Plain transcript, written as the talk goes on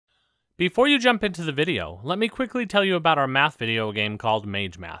Before you jump into the video, let me quickly tell you about our math video game called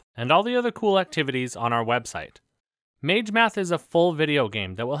Mage Math and all the other cool activities on our website. Mage Math is a full video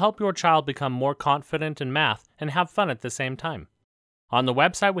game that will help your child become more confident in math and have fun at the same time. On the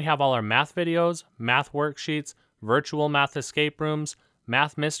website, we have all our math videos, math worksheets, virtual math escape rooms,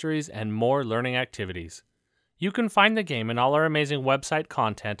 math mysteries, and more learning activities. You can find the game and all our amazing website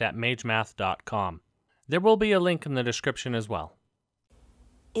content at magemath.com. There will be a link in the description as well.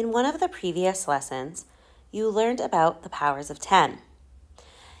 In one of the previous lessons, you learned about the powers of 10.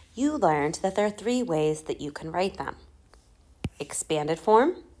 You learned that there are 3 ways that you can write them: expanded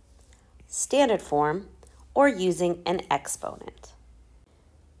form, standard form, or using an exponent.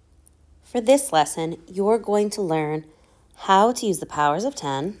 For this lesson, you're going to learn how to use the powers of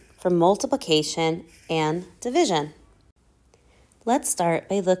 10 for multiplication and division. Let's start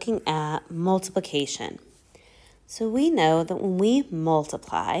by looking at multiplication. So we know that when we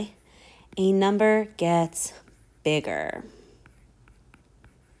multiply, a number gets bigger.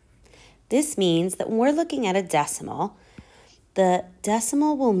 This means that when we're looking at a decimal, the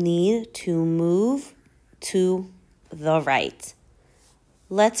decimal will need to move to the right.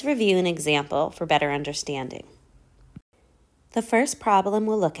 Let's review an example for better understanding. The first problem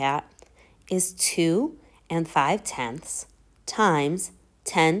we'll look at is 2 5/10 times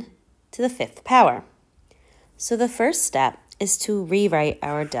 10 to the 5th power. So the first step is to rewrite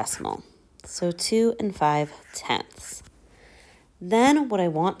our decimal. So 2 5/10. Then what I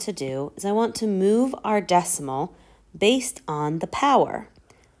want to do is I want to move our decimal based on the power.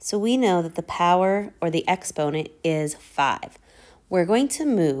 So we know that the power or the exponent is 5. We're going to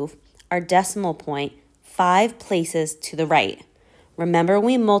move our decimal point 5 places to the right. Remember, when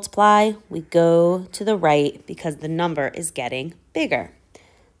we multiply, we go to the right because the number is getting bigger.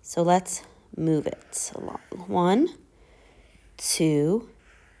 So let's move it along. 1, 2,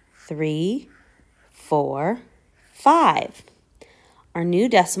 3, 4, 5. Our new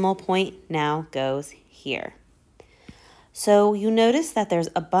decimal point now goes here. So you notice that there's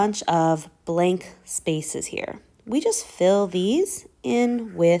a bunch of blank spaces here. We just fill these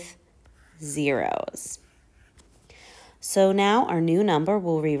in with zeros. So now our new number,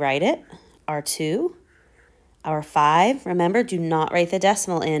 we'll rewrite it, our 2, our 5. Remember, do not write the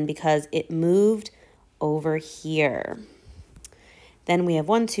decimal in because it moved over here. Then we have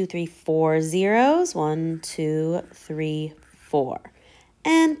 1, 2, 3, 4 zeros. 1, 2, 3, 4.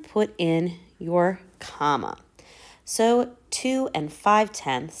 And put in your comma. So 2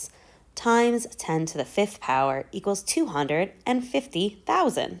 5/10 times 10 to the 5th power equals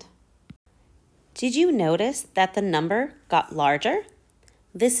 250,000. Did you notice that the number got larger?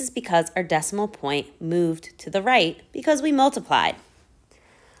 This is because our decimal point moved to the right because we multiplied.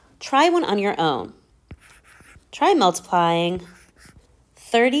 Try one on your own. Try multiplying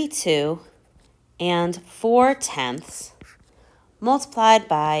 32 4/10 multiplied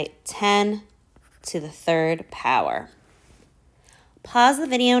by 10 to the 3rd power. Pause the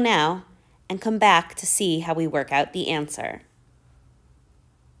video now and come back to see how we work out the answer.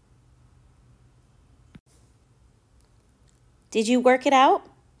 Did you work it out?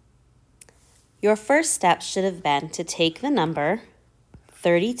 Your first step should have been to take the number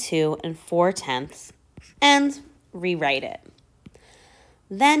 32 4/10 and rewrite it.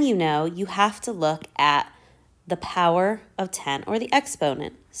 Then you know you have to look at the power of 10 or the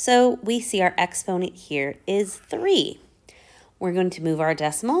exponent. So we see our exponent here is 3. We're going to move our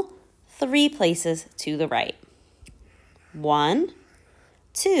decimal 3 places to the right. 1,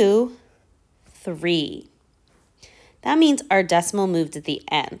 2, 3. That means our decimal moved at the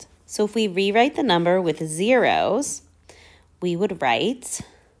end. So if we rewrite the number with zeros, we would write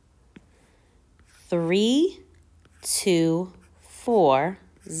 3, 2, 4,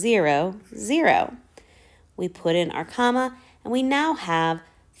 0, 0. We put in our comma, and we now have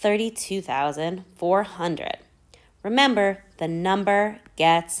 32,400. Remember, the number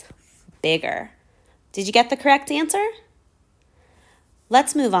gets bigger. Did you get the correct answer?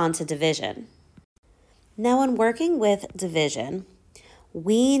 Let's move on to division. Now, when working with division,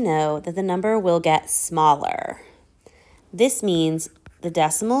 we know that the number will get smaller. This means the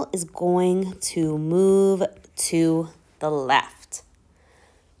decimal is going to move to the left.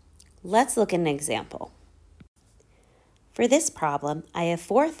 Let's look at an example. For this problem, I have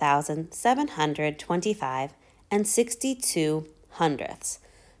 4,725 62 hundredths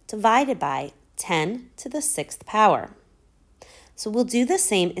divided by 10 to the 6th power. So we'll do the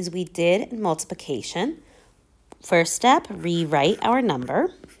same as we did in multiplication. First step, rewrite our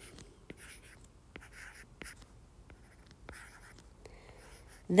number.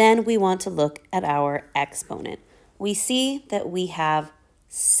 Then we want to look at our exponent. We see that we have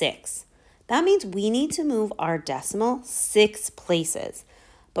 6. That means we need to move our decimal 6 places.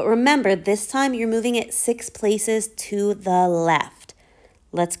 But remember, this time you're moving it 6 places to the left.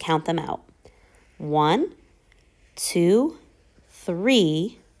 Let's count them out. 1, 2,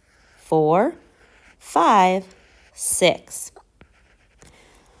 3, 4, 5, 6.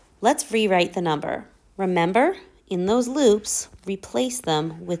 Let's rewrite the number. Remember, in those loops, replace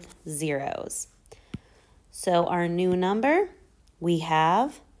them with zeros. So our new number, we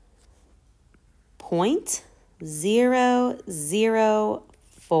have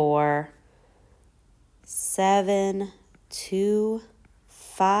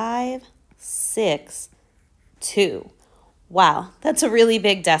Wow, that's a really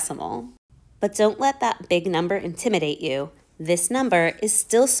big decimal. But don't let that big number intimidate you. This number is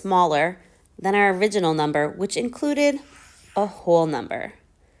still smaller than our original number, which included a whole number.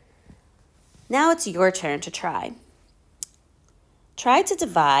 Now it's your turn to try. Try to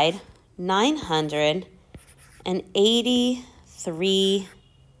divide 983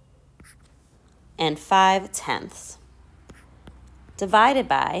 5/10 divided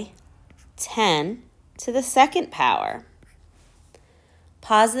by 10 to the second power.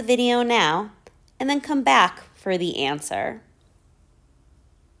 Pause the video now and then come back for the answer.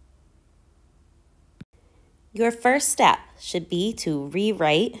 Your first step should be to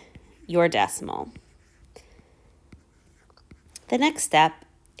rewrite your decimal. The next step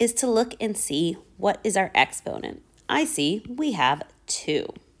is to look and see what is our exponent. I see we have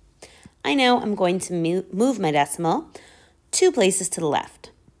 2. I know I'm going to move my decimal 2 places to the left.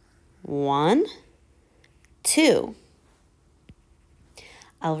 1, 2.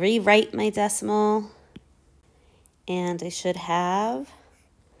 I'll rewrite my decimal, and I should have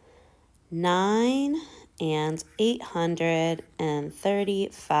 9 and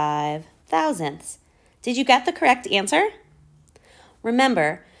 835 thousandths. Did you get the correct answer?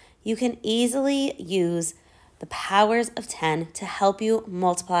 Remember, you can easily use the powers of 10 to help you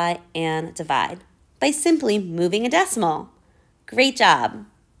multiply and divide by simply moving a decimal. Great job!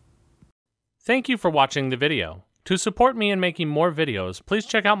 Thank you for watching the video. To support me in making more videos, please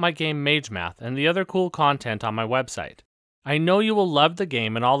check out my game Mage Math and the other cool content on my website. I know you will love the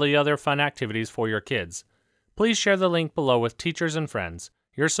game and all the other fun activities for your kids. Please share the link below with teachers and friends.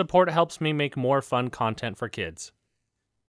 Your support helps me make more fun content for kids.